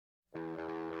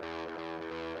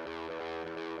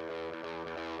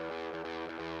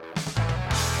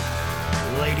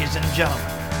Ladies and gentlemen,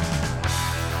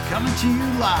 coming to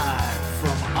you live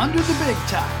from under the big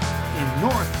top in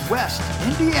Northwest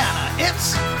Indiana,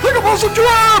 it's the Compulsive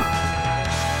Giraffe!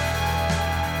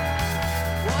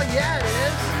 Well, yeah, it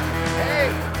is. Hey.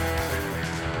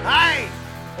 Hi.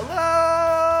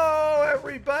 Hello,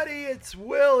 everybody. It's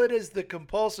Will. It is the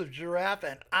Compulsive Giraffe,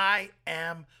 and I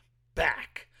am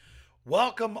back.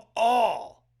 Welcome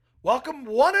all. Welcome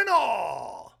one and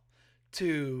all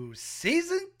to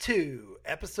Season 2,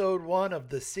 Episode 1 of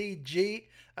the CG.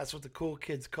 That's what the cool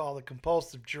kids call the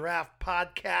Compulsive Giraffe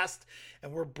podcast.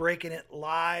 And we're breaking it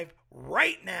live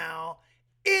right now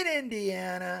in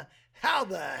Indiana. How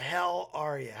the hell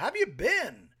are you? How have you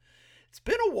been? It's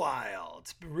been a while.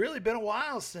 It's really been a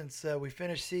while since we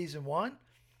finished Season 1.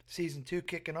 Season 2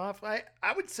 kicking off. I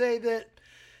would say that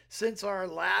since our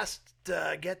last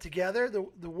get-together,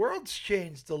 the world's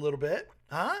changed a little bit.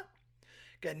 Huh?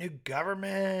 Got new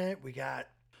government. We got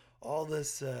all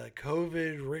this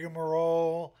COVID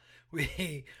rigmarole.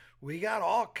 We got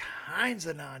all kinds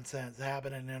of nonsense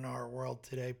happening in our world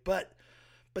today. But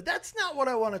that's not what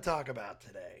I want to talk about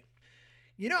today.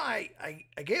 You know, I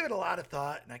gave it a lot of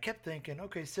thought, and I kept thinking,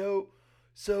 okay, so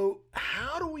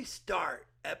how do we start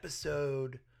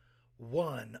episode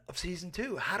 1 of season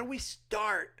 2? How do we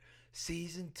start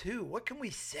season 2? What can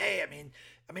we say? I mean,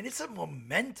 it's a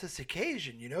momentous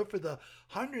occasion, you know, for the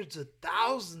hundreds of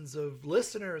thousands of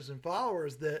listeners and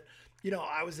followers that, you know,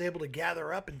 I was able to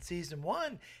gather up in season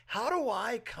 1. How do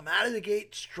I come out of the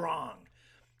gate strong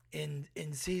in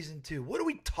season 2? What do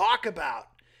we talk about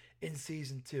in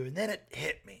season 2? And then it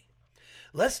hit me.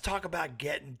 Let's talk about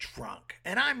getting drunk.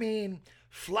 And I mean,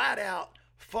 flat out,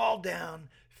 fall down,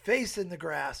 face in the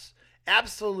grass,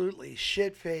 absolutely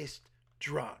shit-faced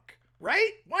drunk.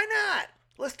 Right? Why not?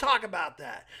 Let's talk about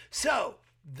that. So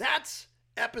that's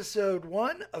episode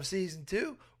 1 of season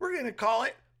 2. We're going to call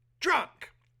it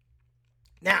Drunk.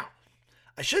 Now,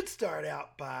 I should start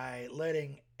out by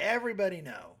letting everybody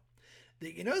know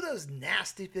that, you know, those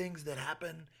nasty things that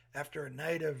happen after a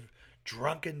night of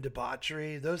drunken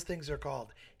debauchery, those things are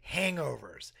called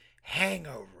hangovers.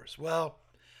 Hangovers. Well,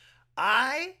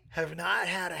 I have not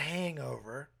had a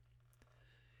hangover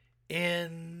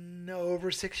in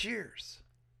over 6 years.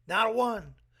 Not a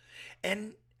one.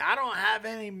 And I don't have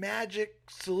any magic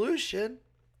solution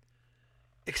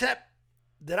except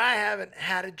that I haven't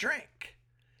had a drink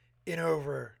in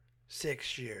over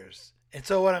 6 years. And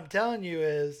so what I'm telling you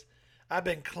is I've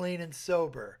been clean and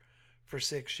sober for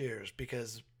 6 years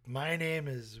because my name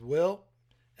is Will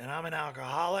and I'm an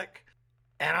alcoholic.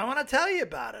 And I want to tell you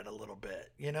about it a little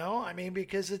bit, you know? I mean,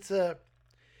 because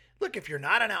look, if you're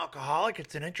not an alcoholic,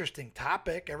 it's an interesting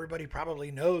topic. Everybody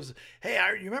probably knows, hey,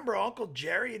 you remember Uncle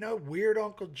Jerry, you know, weird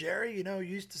Uncle Jerry, you know,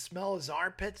 used to smell his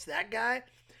armpits, that guy?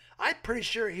 I'm pretty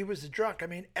sure he was a drunk. I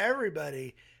mean,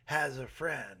 everybody has a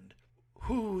friend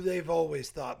who they've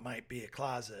always thought might be a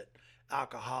closet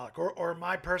alcoholic, or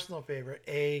my personal favorite,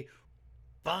 a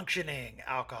functioning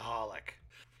alcoholic.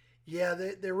 Yeah,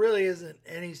 there really isn't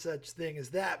any such thing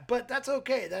as that, but that's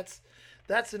okay. That's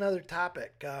another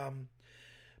topic.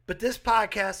 But this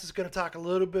podcast is going to talk a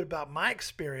little bit about my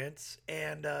experience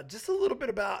and just a little bit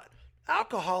about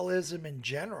alcoholism in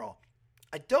general.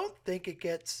 I don't think it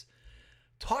gets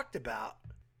talked about,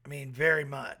 very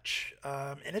much.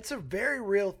 And it's a very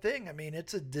real thing. I mean,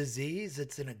 it's a disease.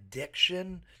 It's an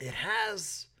addiction. It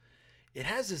has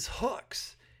its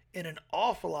hooks in an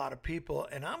awful lot of people.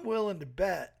 And I'm willing to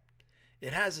bet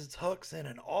it has its hooks in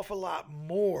an awful lot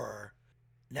more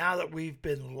now that we've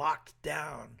been locked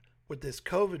down with this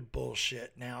COVID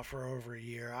bullshit now for over a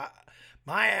year.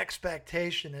 My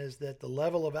expectation is that the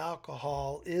level of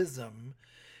alcoholism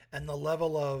and the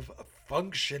level of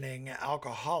functioning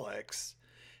alcoholics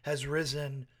has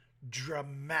risen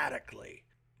dramatically.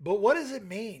 But what does it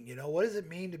mean? You know, what does it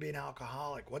mean to be an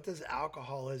alcoholic? What does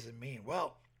alcoholism mean?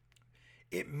 Well,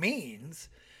 it means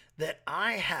that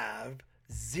I have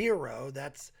zero,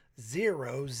 that's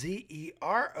zero,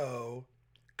 Z-E-R-O,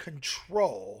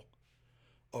 control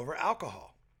over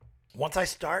alcohol. Once I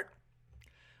start,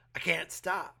 I can't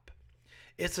stop.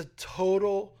 It's a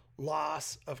total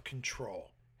loss of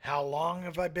control. How long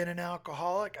have I been an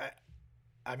alcoholic?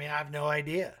 I have no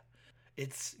idea.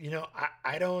 It's, you know,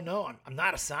 I don't know. I'm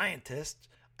not a scientist.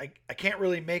 I can't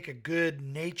really make a good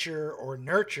nature or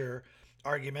nurture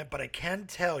argument, but I can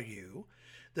tell you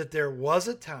that there was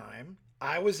a time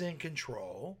I was in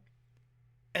control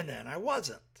and then I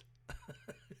wasn't.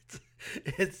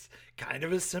 It's kind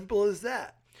of as simple as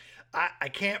that. I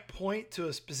can't point to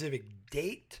a specific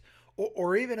date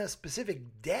or even a specific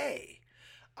day.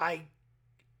 I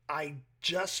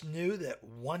just knew that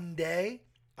one day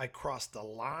I crossed the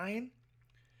line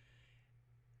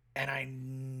and I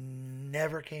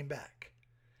never came back.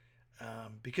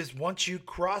 Because once you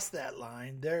cross that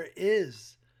line, there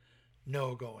is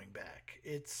no going back.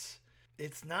 It's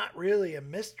not really a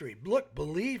mystery. Look,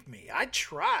 believe me, I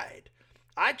tried.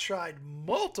 I tried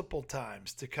multiple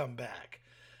times to come back,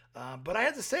 but I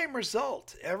had the same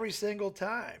result every single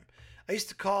time. I used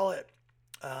to call it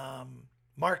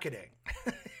marketing.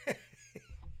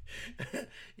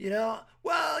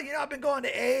 I've been going to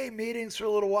AA meetings for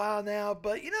a little while now,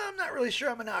 but I'm not really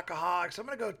sure I'm an alcoholic, so I'm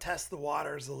going to go test the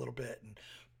waters a little bit. And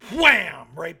wham,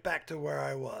 right back to where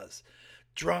I was.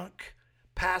 Drunk,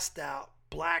 passed out,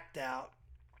 blacked out,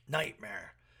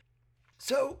 nightmare.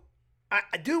 So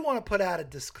I do want to put out a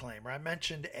disclaimer. I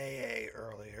mentioned AA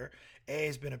earlier. AA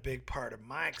has been a big part of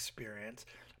my experience,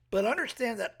 but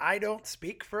understand that I don't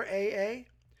speak for AA.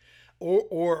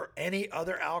 Or any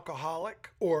other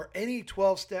alcoholic or any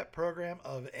 12-step program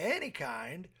of any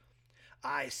kind.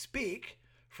 I speak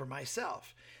for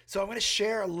myself. So I'm going to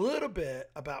share a little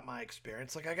bit about my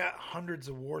experience. Like, I got hundreds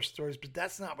of war stories, but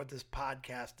that's not what this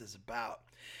podcast is about.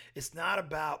 It's not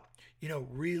about,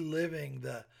 reliving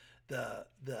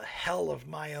the hell of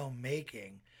my own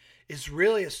making. It's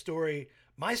really a story.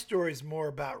 My story is more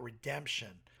about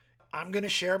redemption. I'm going to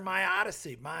share my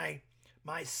odyssey, my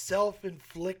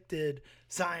self-inflicted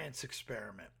science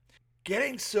experiment.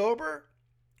 Getting sober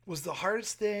was the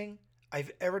hardest thing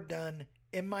I've ever done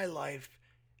in my life,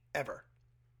 ever.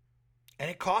 And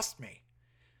it cost me.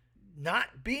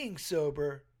 Not being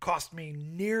sober cost me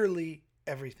nearly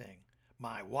everything.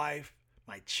 My wife,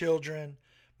 my children,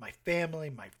 my family,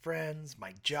 my friends,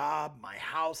 my job, my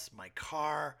house, my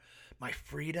car, my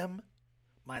freedom,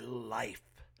 my life.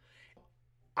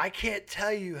 I can't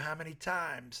tell you how many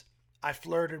times I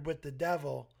flirted with the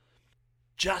devil,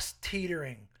 just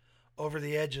teetering over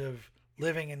the edge of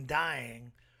living and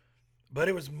dying, but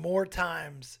it was more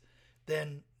times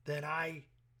than I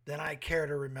care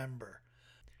to remember.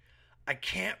 I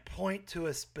can't point to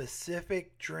a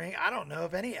specific drink. I don't know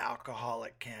if any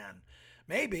alcoholic can.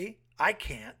 Maybe. I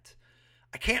can't.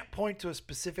 I can't point to a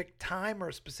specific time or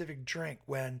a specific drink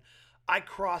when I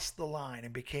crossed the line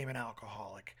and became an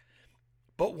alcoholic.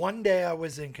 But one day I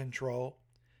was in control,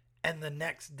 and the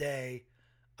next day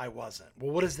I wasn't.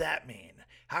 Well, what does that mean?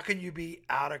 How can you be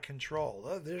out of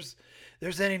control? There's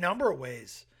any number of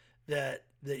ways that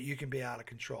you can be out of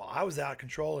control. I was out of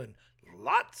control in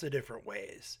lots of different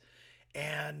ways.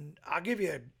 And I'll give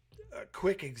you a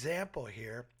quick example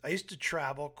here. I used to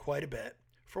travel quite a bit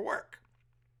for work.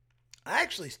 I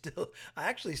actually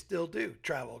still do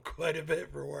travel quite a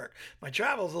bit for work. My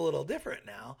travel's a little different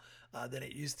now than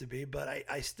it used to be, but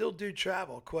I still do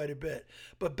travel quite a bit.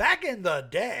 But back in the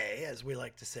day, as we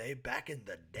like to say, back in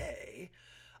the day,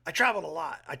 I traveled a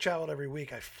lot. I traveled every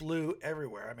week. I flew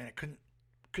everywhere. I mean, I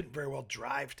couldn't very well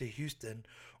drive to Houston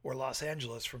or Los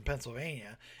Angeles from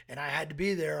Pennsylvania, and I had to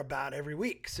be there about every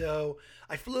week. So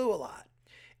I flew a lot,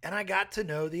 and I got to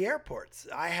know the airports.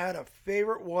 I had a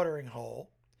favorite watering hole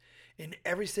in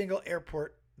every single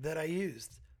airport that I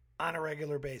used on a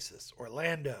regular basis.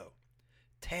 Orlando,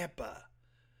 Tampa,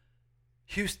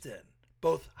 Houston,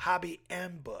 both Hobby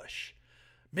and Bush,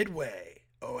 Midway,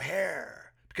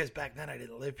 O'Hare, because back then I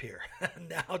didn't live here.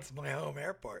 Now it's my home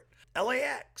airport.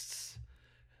 LAX,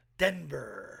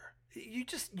 Denver,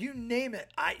 you name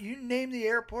it. You name the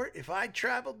airport. If I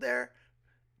traveled there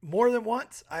more than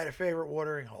once, I had a favorite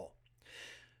watering hole.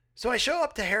 So I show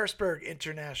up to Harrisburg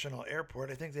International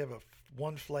Airport. I think they have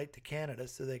one flight to Canada,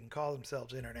 so they can call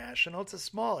themselves international. It's a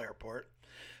small airport.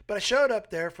 But I showed up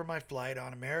there for my flight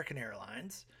on American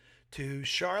Airlines to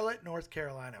Charlotte, North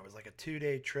Carolina. It was like a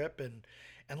 2-day trip.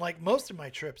 And like most of my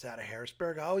trips out of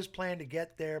Harrisburg, I always plan to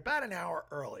get there about an hour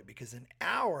early, because an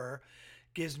hour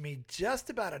gives me just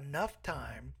about enough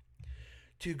time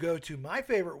to go to my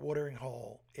favorite watering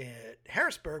hole in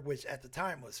Harrisburg, which at the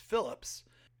time was Phillips,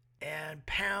 and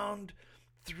pound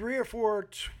 3 or 4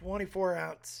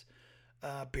 24-ounce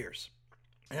beers.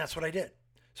 And that's what I did.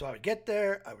 So I would get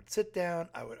there, I would sit down,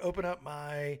 I would open up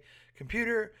my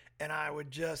computer, and I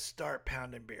would just start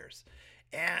pounding beers.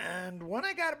 And when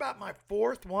I got about my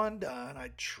fourth one done,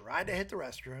 I tried to hit the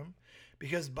restroom,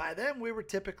 because by then we were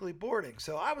typically boarding.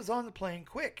 So I was on the plane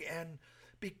quick. And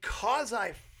because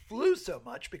I flew so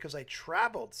much, because I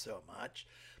traveled so much,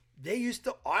 they used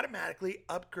to automatically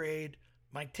upgrade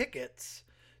my tickets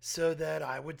so that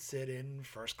I would sit in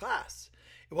first class.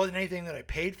 It wasn't anything that I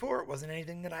paid for. It wasn't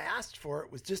anything that I asked for.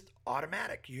 It was just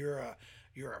automatic. You're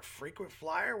a frequent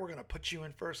flyer. We're going to put you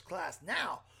in first class.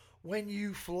 Now, when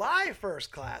you fly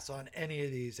first class on any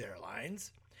of these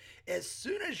airlines, as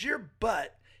soon as your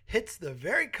butt hits the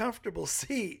very comfortable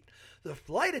seat, the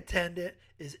flight attendant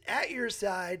is at your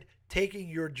side taking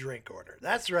your drink order.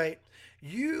 That's right.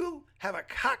 You have a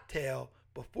cocktail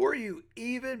before you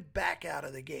even back out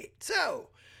of the gate. So,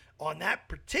 on that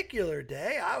particular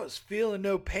day, I was feeling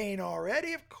no pain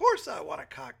already. Of course, I want a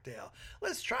cocktail.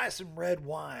 Let's try some red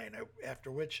wine. After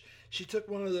which, she took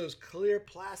one of those clear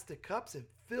plastic cups and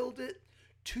filled it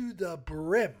to the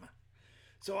brim.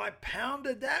 So I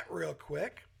pounded that real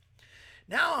quick.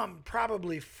 Now I'm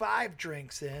probably 5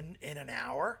 drinks in an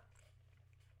hour,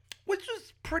 which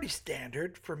was pretty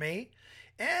standard for me.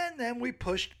 And then we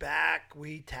pushed back,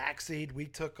 we taxied, we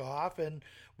took off, and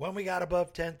when we got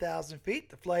above 10,000 feet,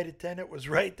 the flight attendant was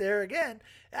right there again,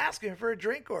 asking for a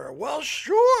drink order. Well,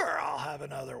 sure, I'll have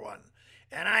another one.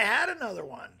 And I had another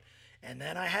one. And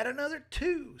then I had another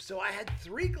 2. So I had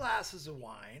 3 glasses of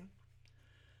wine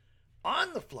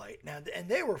on the flight. Now, and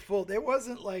they were full. There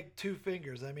wasn't like 2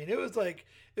 fingers. I mean, it was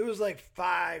like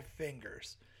 5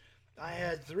 fingers. I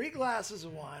had 3 glasses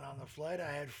of wine on the flight.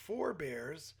 I had 4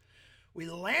 beers. We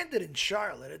landed in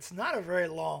Charlotte. It's not a very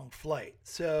long flight.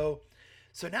 So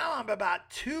now I'm about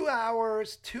 2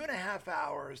 hours, 2.5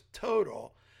 hours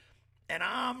total. And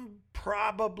I'm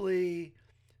probably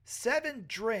 7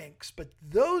 drinks, but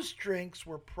those drinks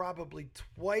were probably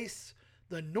twice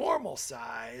the normal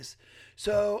size.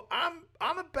 So I'm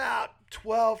about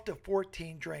 12 to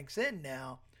 14 drinks in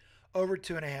now over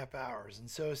 2.5 hours. And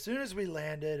so as soon as we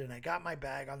landed and I got my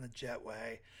bag on the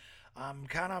jetway, I'm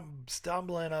kind of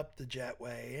stumbling up the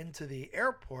jetway into the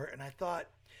airport, and I thought,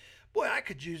 boy, I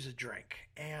could use a drink.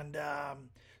 And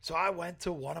so I went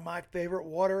to one of my favorite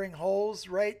watering holes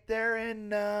right there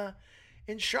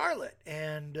in Charlotte,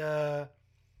 and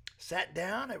sat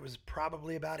down. It was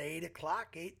probably about 8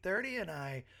 o'clock, 8:30, and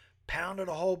I pounded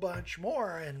a whole bunch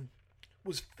more and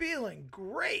was feeling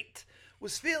great.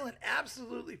 Was feeling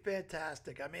absolutely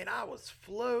fantastic. I mean, I was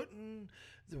floating.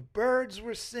 The birds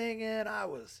were singing. I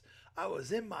was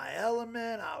in my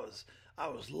element. I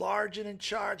was large and in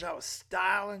charge. I was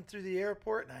styling through the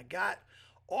airport, and I got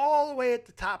all the way at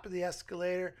the top of the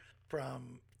escalator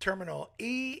from Terminal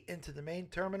E into the main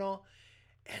terminal,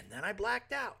 and then I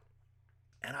blacked out,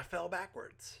 and I fell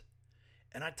backwards,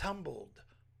 and I tumbled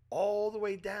all the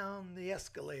way down the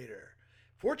escalator.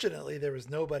 Fortunately, there was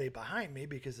nobody behind me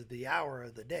because of the hour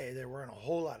of the day. There weren't a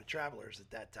whole lot of travelers at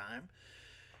that time.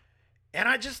 And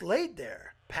I just laid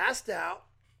there, passed out,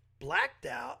 blacked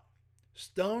out,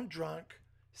 stone drunk,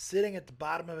 sitting at the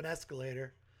bottom of an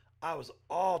escalator. I was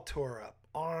all tore up,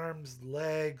 arms,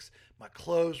 legs, my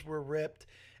clothes were ripped.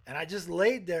 And I just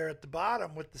laid there at the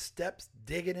bottom with the steps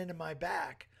digging into my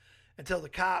back until the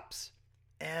cops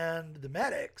and the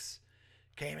medics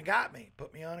came and got me,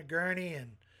 put me on a gurney,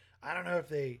 and I don't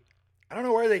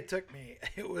know where they took me.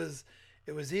 It was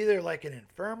either like an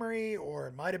infirmary or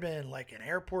it might have been like an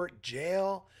airport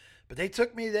jail, but they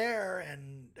took me there,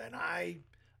 and I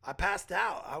passed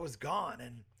out. I was gone,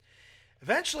 and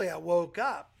eventually I woke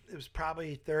up. It was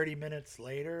probably 30 minutes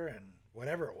later, and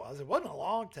whatever it was. It wasn't a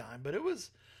long time, but it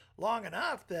was long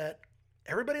enough that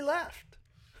everybody left.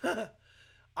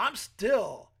 I'm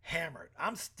still hammered.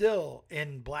 I'm still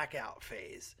in blackout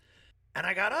phase. And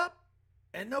I got up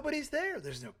and nobody's there.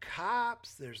 There's no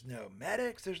cops. There's no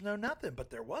medics. There's no nothing. But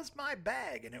there was my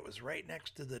bag, and it was right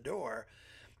next to the door.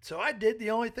 So I did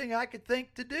the only thing I could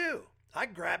think to do. I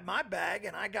grabbed my bag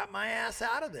and I got my ass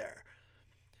out of there.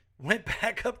 Went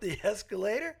back up the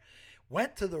escalator,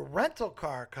 went to the rental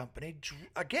car company,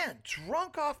 again,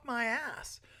 drunk off my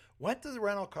ass. Went to the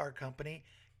rental car company,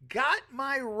 got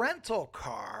my rental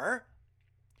car,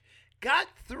 got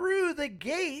through the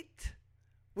gate,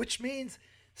 which means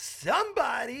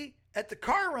somebody at the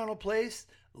car rental place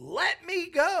let me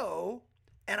go,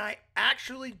 and I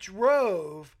actually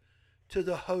drove to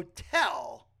the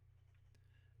hotel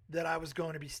that I was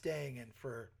going to be staying in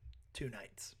for 2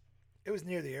 nights. It was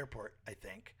near the airport, I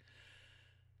think.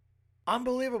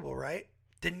 Unbelievable, right?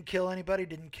 Didn't kill anybody,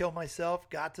 didn't kill myself.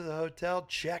 Got to the hotel,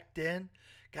 checked in.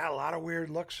 Got a lot of weird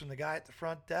looks from the guy at the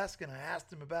front desk, and I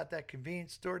asked him about that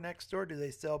convenience store next door. Do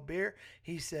they sell beer?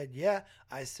 He said, yeah.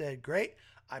 I said, great.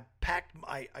 I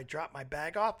dropped my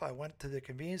bag off. I went to the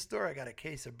convenience store. I got a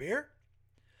case of beer.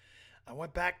 I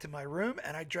went back to my room,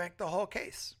 and I drank the whole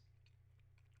case.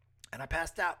 And I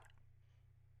passed out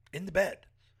in the bed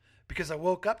because I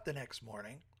woke up the next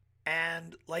morning.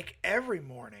 And like every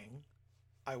morning,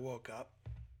 I woke up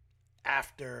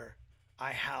after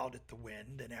I howled at the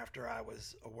wind and after I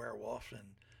was a werewolf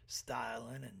and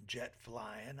styling and jet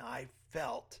flying. I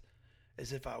felt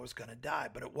as if I was going to die.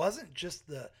 But it wasn't just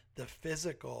the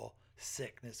physical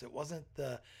sickness. It wasn't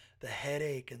the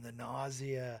headache and the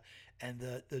nausea and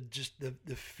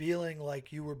the feeling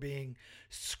like you were being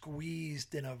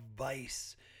squeezed in a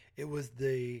vice. It was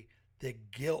the the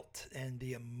guilt and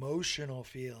the emotional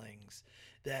feelings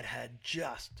that had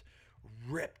just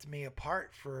ripped me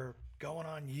apart for going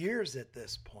on years at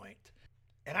this point.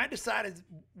 And I decided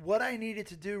what I needed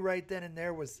to do right then and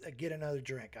there was get another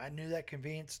drink. I knew that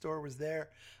convenience store was there.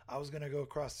 I was going to go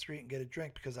across the street and get a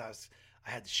drink because I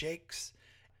had the shakes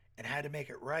and had to make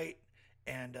it right.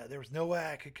 And there was no way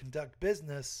I could conduct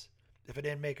business if I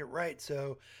didn't make it right.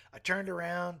 So I turned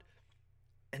around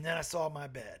and then I saw my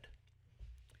bed.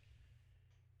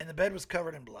 And the bed was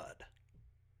covered in blood.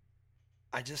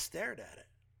 I just stared at it.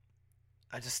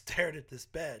 I just stared at this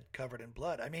bed covered in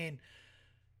blood. I mean,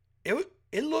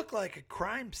 it looked like a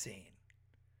crime scene.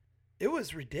 It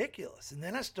was ridiculous. And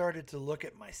then I started to look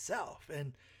at myself,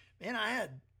 and man,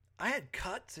 I had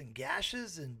cuts and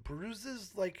gashes and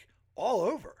bruises like all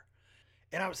over.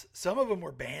 And some of them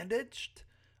were bandaged,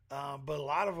 but a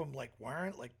lot of them like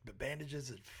weren't. Like the bandages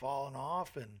had fallen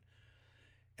off, and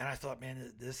I thought,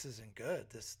 man, this isn't good.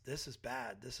 This is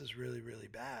bad. This is really really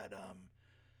bad.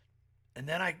 And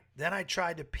then I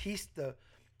tried to piece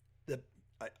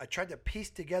I tried to piece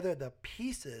together the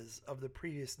pieces of the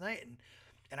previous night,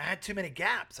 and I had too many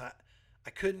gaps. I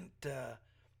couldn't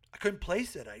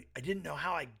place it. I didn't know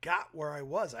how I got where I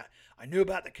was. I knew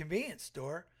about the convenience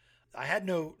store. I had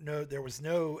there was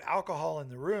no alcohol in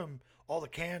the room. All the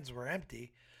cans were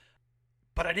empty,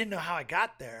 but I didn't know how I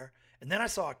got there. And then I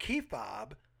saw a key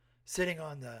fob sitting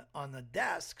on the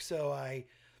desk, so I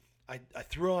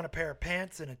threw on a pair of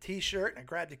pants and a t-shirt, and I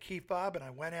grabbed the key fob and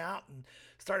I went out and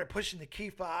started pushing the key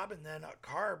fob, and then a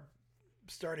car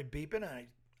started beeping, and I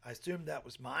assumed that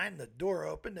was mine. The door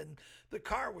opened and the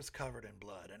car was covered in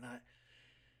blood,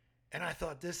 and I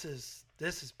thought, this is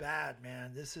bad,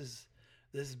 man. This is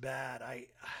bad.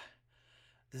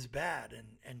 This is bad.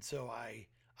 And so I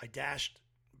dashed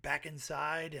back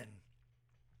inside,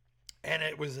 and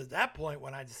it was at that point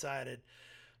when I decided,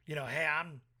 hey,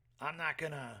 I'm not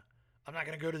gonna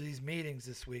go to these meetings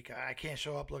this week. I can't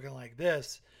show up looking like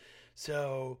this.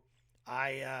 So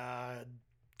I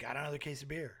got another case of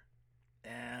beer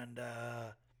and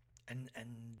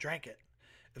drank it.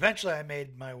 Eventually, I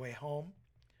made my way home.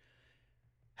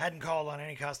 Hadn't called on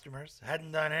any customers.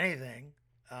 Hadn't done anything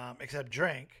except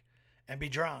drink and be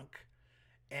drunk,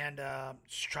 and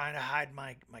just trying to hide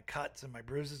my cuts and my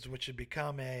bruises, which had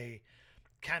become a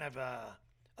kind of a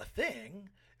thing.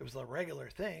 It was a regular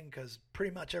thing because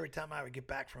pretty much every time I would get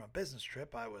back from a business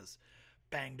trip, I was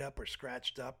banged up or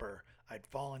scratched up, or I'd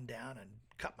fallen down and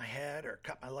cut my head or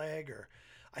cut my leg, or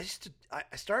I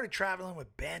started traveling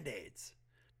with Band-Aids.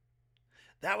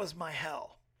 That was my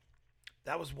hell.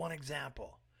 That was one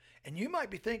example. And you might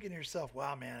be thinking to yourself,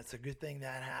 wow, man, it's a good thing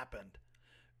that happened,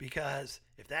 because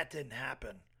if that didn't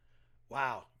happen,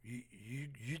 wow,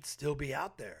 you'd still be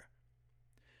out there.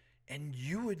 And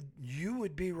you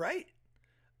would be right.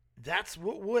 That's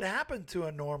what would happen to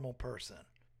a normal person.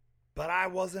 But I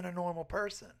wasn't a normal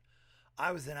person.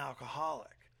 I was an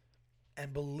alcoholic.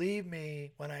 And believe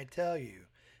me when I tell you,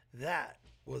 that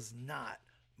was not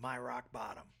my rock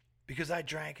bottom, because I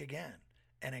drank again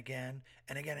and again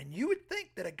and again. And you would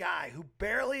think that a guy who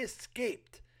barely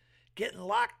escaped getting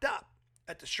locked up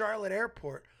at the Charlotte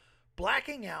airport,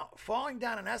 blacking out, falling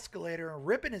down an escalator, and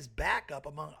ripping his back up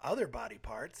among other body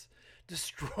parts,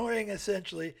 destroying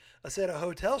essentially a set of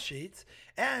hotel sheets,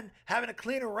 and having to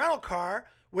clean a rental car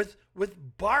with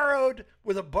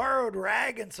a borrowed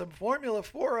rag and some Formula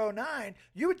 409,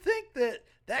 you would think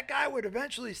that guy would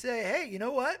eventually say, hey, you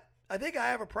know what? I think I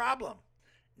have a problem.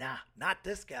 Nah, not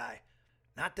this guy.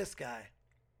 Not this guy.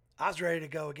 I was ready to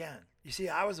go again. You see,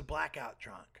 I was a blackout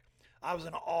drunk. I was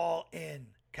an all-in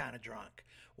kind of drunk.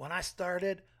 When I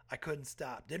started, I couldn't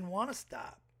stop. Didn't want to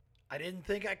stop. I didn't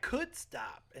think I could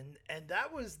stop. And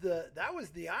that was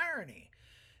the irony.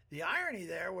 The irony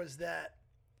there was that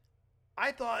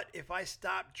I thought if I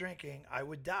stopped drinking, I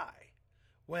would die.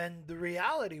 When the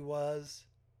reality was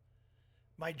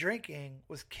my drinking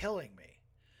was killing me.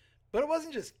 But it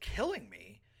wasn't just killing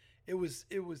me. It was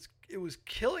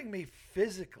killing me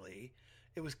physically.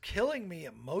 It was killing me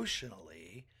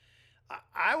emotionally.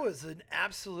 I was an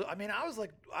absolute. I mean, I was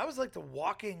like the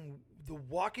walking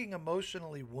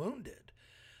emotionally wounded.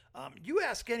 You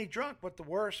ask any drunk what the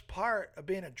worst part of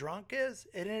being a drunk is,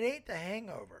 and it ain't the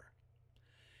hangover.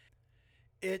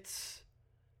 It's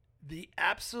the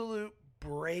absolute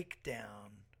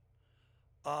breakdown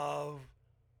of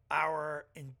our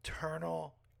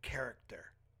internal character.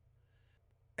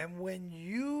 And when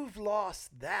you've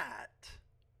lost that,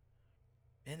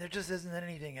 and there just isn't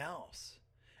anything else.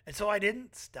 And so I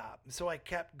didn't stop. And so I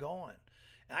kept going.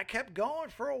 And I kept going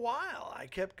for a while. I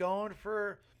kept going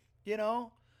for,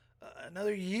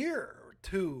 another year or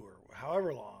two or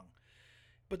however long.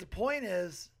 But the point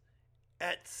is,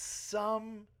 at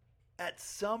some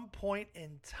point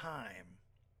in time,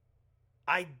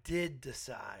 I did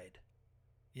decide,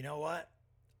 you know what?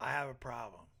 I have a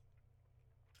problem.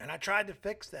 And I tried to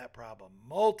fix that problem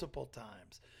multiple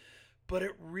times. But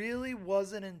it really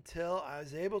wasn't until I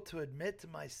was able to admit to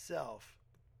myself,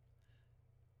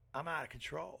 I'm out of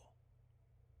control.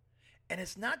 And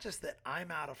it's not just that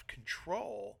I'm out of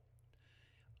control.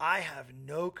 I have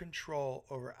no control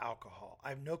over alcohol. I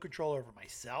have no control over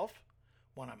myself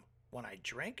when I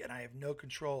drink, and I have no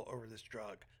control over this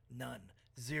drug. None.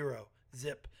 Zero.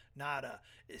 Zip. Nada.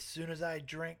 As soon as I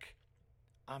drink,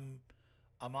 I'm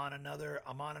on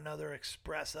another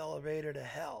express elevator to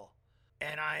hell.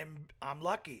 And I'm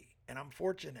lucky and I'm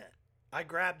fortunate. I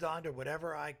grabbed onto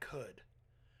whatever I could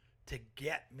to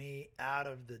get me out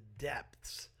of the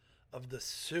depths of the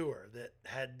sewer that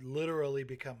had literally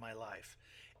become my life.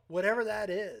 Whatever that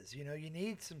is, you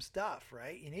need some stuff,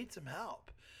 right? You need some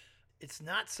help. It's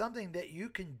not something that you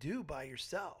can do by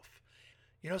yourself.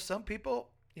 Some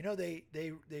people,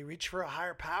 they reach for a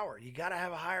higher power. You got to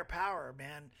have a higher power,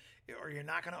 man, or you're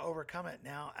not going to overcome it.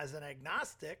 Now, as an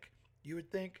agnostic, you would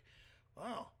think,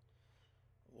 oh,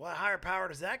 what higher power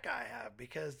does that guy have?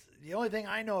 Because the only thing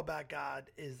I know about God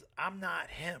is I'm not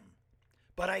him.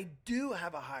 But I do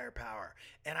have a higher power,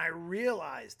 and I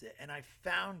realized it, and I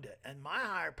found it. And my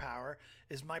higher power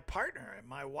is my partner and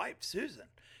my wife, Susan.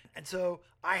 And so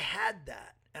I had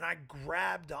that, and I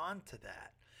grabbed onto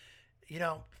that.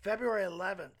 February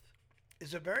 11th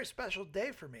is a very special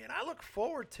day for me, and I look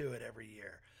forward to it every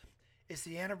year. It's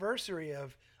the anniversary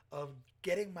of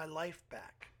getting my life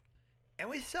back. And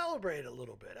we celebrate a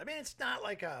little bit. I mean, it's not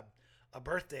like a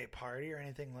birthday party or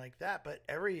anything like that, but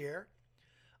every year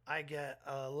I get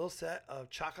a little set of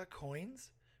chocolate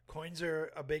coins. Coins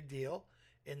are a big deal.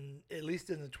 At least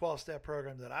in the 12-step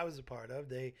program that I was a part of,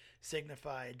 they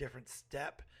signify a different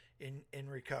step in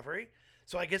recovery.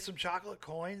 So I get some chocolate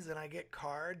coins and I get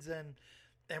cards, and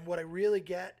what I really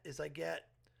get is I get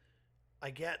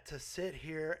to sit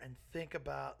here and think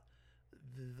about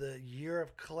the year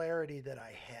of clarity that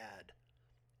I had,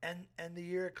 and the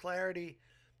year of clarity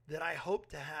that I hope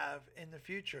to have in the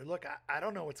future. Look, I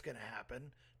don't know what's going to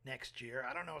happen next year.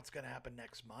 I don't know what's going to happen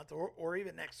next month or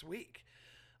even next week.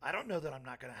 I don't know that I'm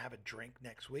not going to have a drink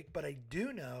next week, but I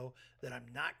do know that I'm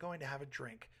not going to have a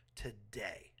drink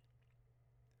today.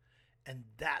 And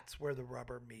that's where the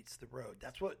rubber meets the road.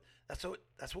 That's what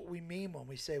we mean when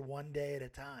we say one day at a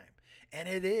time. And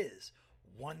it is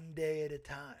one day at a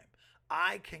time.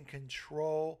 I can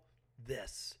control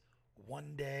this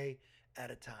one day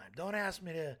at a time. Don't ask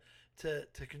me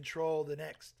to control the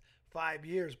next 5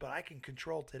 years, but I can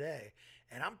control today.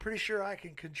 And I'm pretty sure I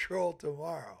can control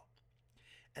tomorrow.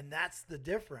 And that's the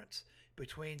difference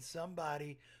between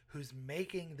somebody who's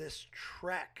making this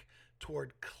trek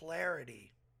toward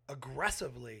clarity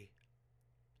aggressively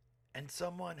and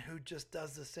someone who just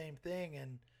does the same thing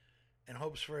and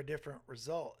hopes for a different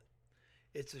result.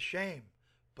 It's a shame,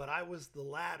 but I was the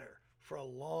latter for a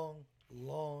long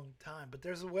time. But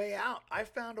there's a way out. I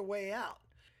found a way out.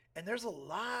 And there's a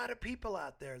lot of people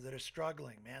out there that are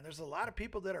struggling, man. There's a lot of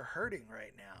people that are hurting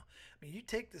right now. I mean, you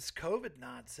take this COVID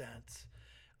nonsense,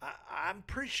 I'm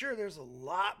pretty sure there's a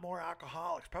lot more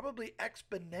alcoholics, probably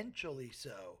exponentially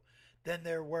so, than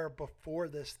there were before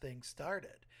this thing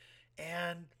started.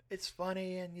 And it's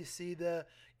funny, and you see the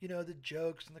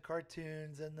jokes and the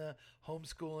cartoons and the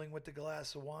homeschooling with the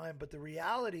glass of wine. But the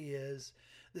reality is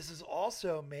this has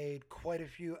also made quite a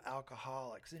few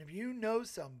alcoholics. And if you know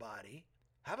somebody,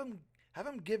 have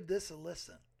them give this a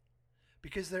listen,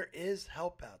 because there is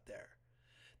help out there.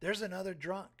 There's another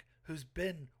drunk who's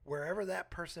been wherever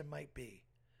that person might be.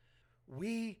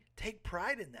 We take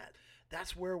pride in that.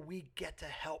 That's where we get to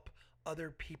help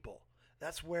other people.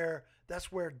 That's where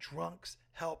drunks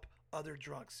help other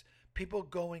drunks. People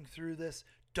going through this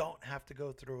don't have to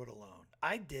go through it alone.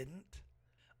 I didn't.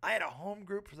 I had a home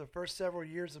group for the first several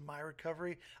years of my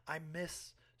recovery. I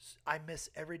miss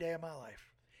every day of my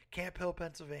life. Camp Hill,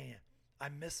 Pennsylvania. I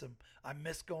miss them. I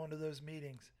miss going to those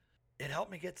meetings. It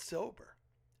helped me get sober.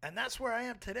 And that's where I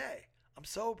am today. I'm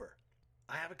sober.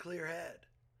 I have a clear head.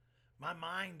 My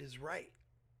mind is right.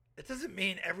 It doesn't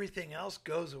mean everything else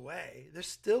goes away. There's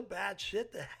still bad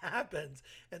shit that happens,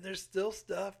 and there's still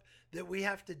stuff that we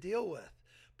have to deal with.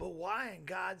 But why in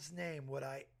God's name would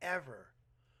I ever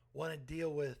want to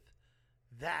deal with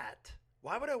that?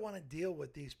 Why would I want to deal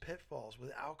with these pitfalls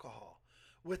with alcohol?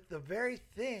 With the very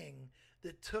thing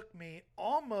that took me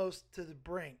almost to the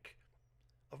brink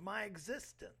of my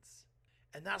existence.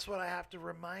 And that's what I have to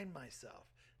remind myself.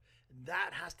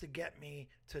 That has to get me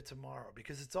to tomorrow,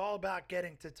 because it's all about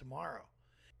getting to tomorrow.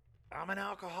 I'm an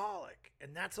alcoholic,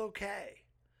 and that's okay.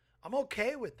 I'm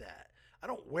okay with that. I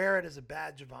don't wear it as a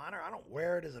badge of honor. I don't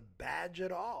wear it as a badge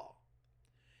at all.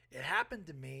 It happened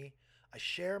to me. I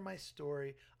share my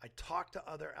story. I talk to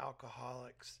other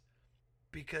alcoholics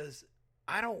because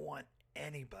I don't want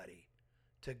anybody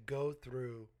to go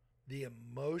through the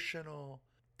emotional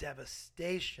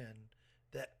devastation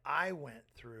that I went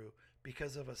through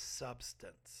because of a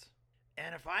substance.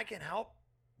 And if I can help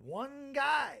one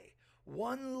guy,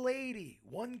 one lady,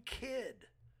 one kid,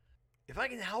 if I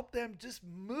can help them just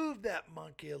move that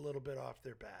monkey a little bit off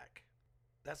their back,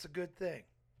 that's a good thing.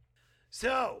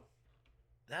 So,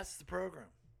 that's the program.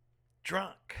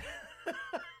 Drunk.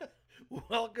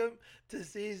 Welcome to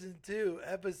season 2,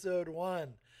 episode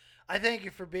 1. I thank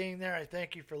you for being there. I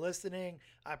thank you for listening.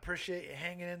 I appreciate you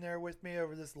hanging in there with me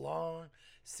over this long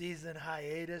season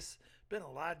hiatus. Been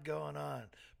a lot going on,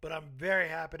 but I'm very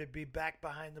happy to be back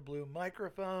behind the blue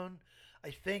microphone.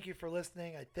 I thank you for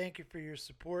listening. I thank you for your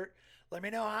support. Let me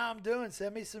know how I'm doing.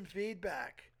 Send me some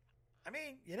feedback. I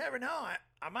mean, you never know.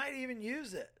 I might even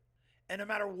use it. And no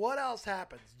matter what else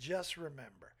happens, just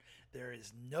remember, there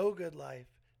is no good life.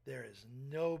 There is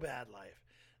no bad life.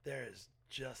 There is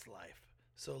just life.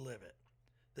 So live it.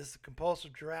 This is the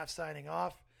Compulsive Giraffe signing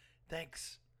off.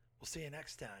 Thanks. We'll see you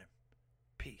next time.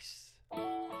 Peace.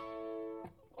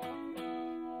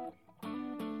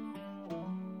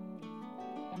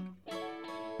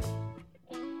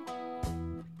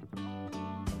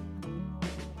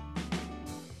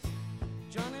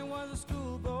 Johnny was a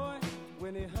schoolboy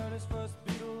when he heard his first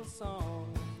Beatles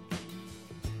song.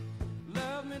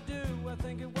 Love me do, I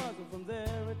think it was, and from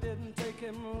there it didn't take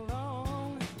him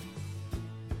long.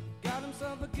 Got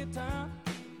himself a guitar,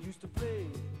 used to play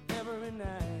every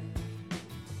night.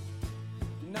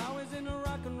 Now he's in a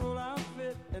rock and roll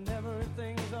outfit and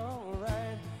everything's